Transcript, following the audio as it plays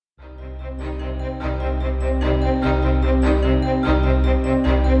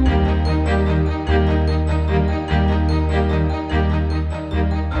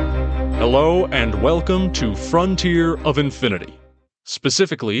Hello and welcome to Frontier of Infinity,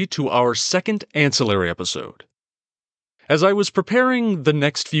 specifically to our second ancillary episode. As I was preparing the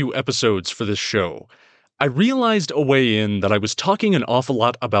next few episodes for this show, I realized a way in that I was talking an awful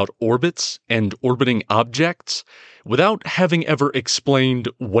lot about orbits and orbiting objects without having ever explained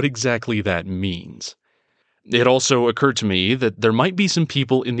what exactly that means. It also occurred to me that there might be some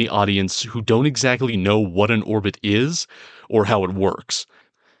people in the audience who don't exactly know what an orbit is or how it works.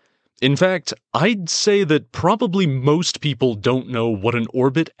 In fact, I'd say that probably most people don't know what an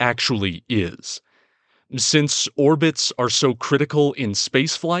orbit actually is. Since orbits are so critical in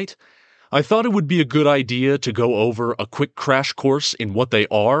spaceflight, I thought it would be a good idea to go over a quick crash course in what they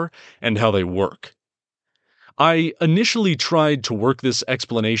are and how they work. I initially tried to work this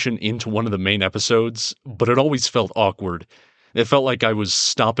explanation into one of the main episodes, but it always felt awkward. It felt like I was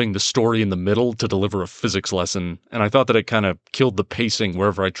stopping the story in the middle to deliver a physics lesson, and I thought that it kind of killed the pacing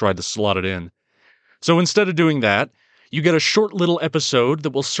wherever I tried to slot it in. So instead of doing that, you get a short little episode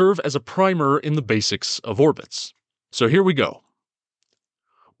that will serve as a primer in the basics of orbits. So here we go.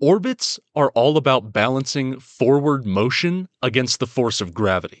 Orbits are all about balancing forward motion against the force of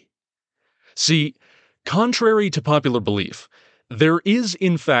gravity. See, contrary to popular belief, there is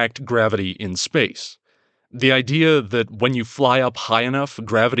in fact gravity in space. The idea that when you fly up high enough,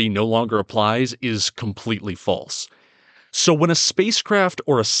 gravity no longer applies is completely false. So when a spacecraft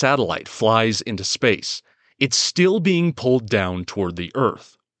or a satellite flies into space, it's still being pulled down toward the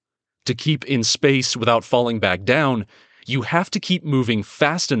Earth. To keep in space without falling back down, you have to keep moving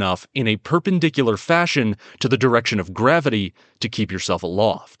fast enough in a perpendicular fashion to the direction of gravity to keep yourself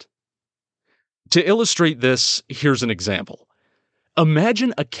aloft. To illustrate this, here's an example.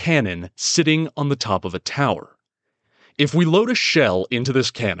 Imagine a cannon sitting on the top of a tower. If we load a shell into this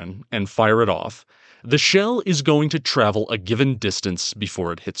cannon and fire it off, the shell is going to travel a given distance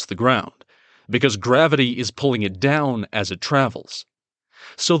before it hits the ground, because gravity is pulling it down as it travels.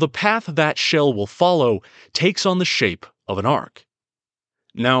 So the path that shell will follow takes on the shape of an arc.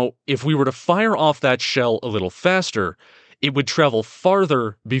 Now, if we were to fire off that shell a little faster, it would travel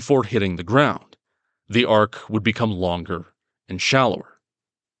farther before hitting the ground. The arc would become longer and shallower.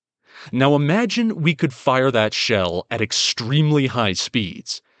 Now imagine we could fire that shell at extremely high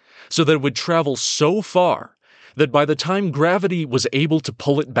speeds, so that it would travel so far that by the time gravity was able to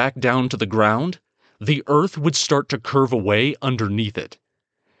pull it back down to the ground, the Earth would start to curve away underneath it.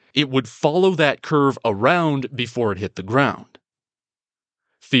 It would follow that curve around before it hit the ground.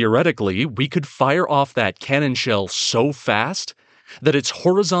 Theoretically, we could fire off that cannon shell so fast that its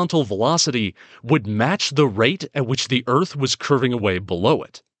horizontal velocity would match the rate at which the Earth was curving away below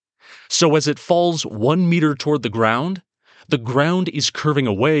it. So as it falls 1 meter toward the ground is curving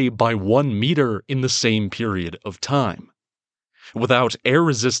away by 1 meter in the same period of time. Without air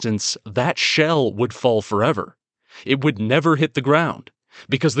resistance, that shell would fall forever. It would never hit the ground,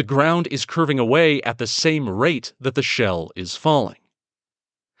 because the ground is curving away at the same rate that the shell is falling.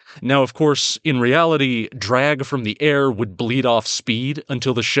 Now, of course, in reality, drag from the air would bleed off speed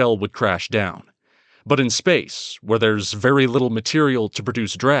until the shell would crash down. But in space, where there's very little material to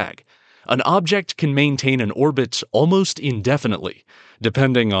produce drag, an object can maintain an orbit almost indefinitely,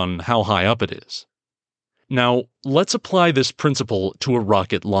 depending on how high up it is. Now, let's apply this principle to a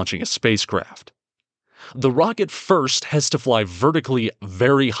rocket launching a spacecraft. The rocket first has to fly vertically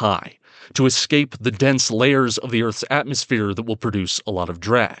very high to escape the dense layers of the Earth's atmosphere that will produce a lot of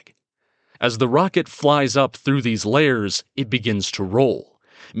drag. As the rocket flies up through these layers, it begins to roll,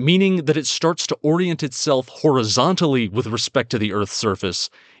 meaning that it starts to orient itself horizontally with respect to the Earth's surface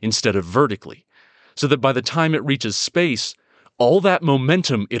instead of vertically, so that by the time it reaches space, all that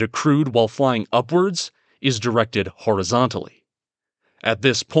momentum it accrued while flying upwards is directed horizontally. At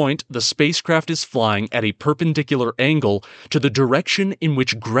this point, the spacecraft is flying at a perpendicular angle to the direction in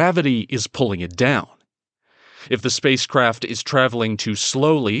which gravity is pulling it down. If the spacecraft is traveling too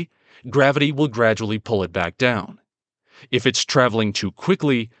slowly, gravity will gradually pull it back down. If it's traveling too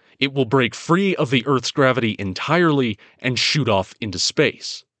quickly, it will break free of the Earth's gravity entirely and shoot off into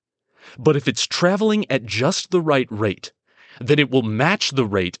space. But if it's traveling at just the right rate, then it will match the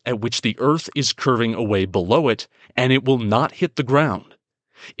rate at which the Earth is curving away below it, and it will not hit the ground.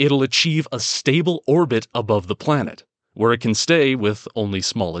 It'll achieve a stable orbit above the planet, where it can stay with only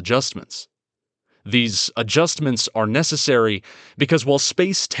small adjustments. These adjustments are necessary because while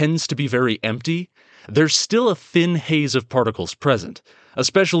space tends to be very empty, there's still a thin haze of particles present,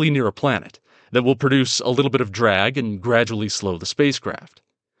 especially near a planet, that will produce a little bit of drag and gradually slow the spacecraft.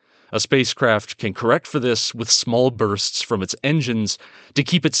 A spacecraft can correct for this with small bursts from its engines to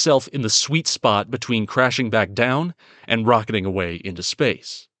keep itself in the sweet spot between crashing back down and rocketing away into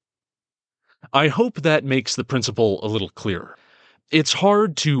space. I hope that makes the principle a little clearer. It's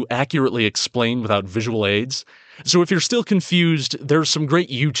hard to accurately explain without visual aids, so if you're still confused, there's some great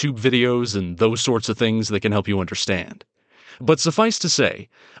YouTube videos and those sorts of things that can help you understand. But suffice to say,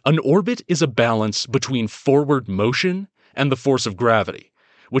 an orbit is a balance between forward motion and the force of gravity,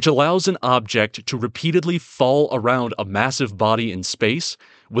 which allows an object to repeatedly fall around a massive body in space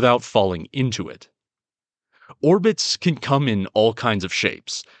without falling into it. Orbits can come in all kinds of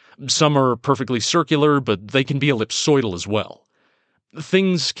shapes. Some are perfectly circular, but they can be ellipsoidal as well.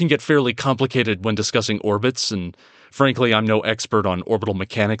 Things can get fairly complicated when discussing orbits, and frankly, I'm no expert on orbital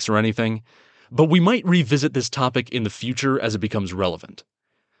mechanics or anything, but we might revisit this topic in the future as it becomes relevant.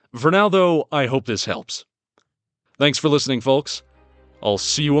 For now, though, I hope this helps. Thanks for listening, folks. I'll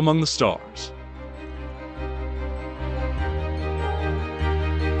see you among the stars.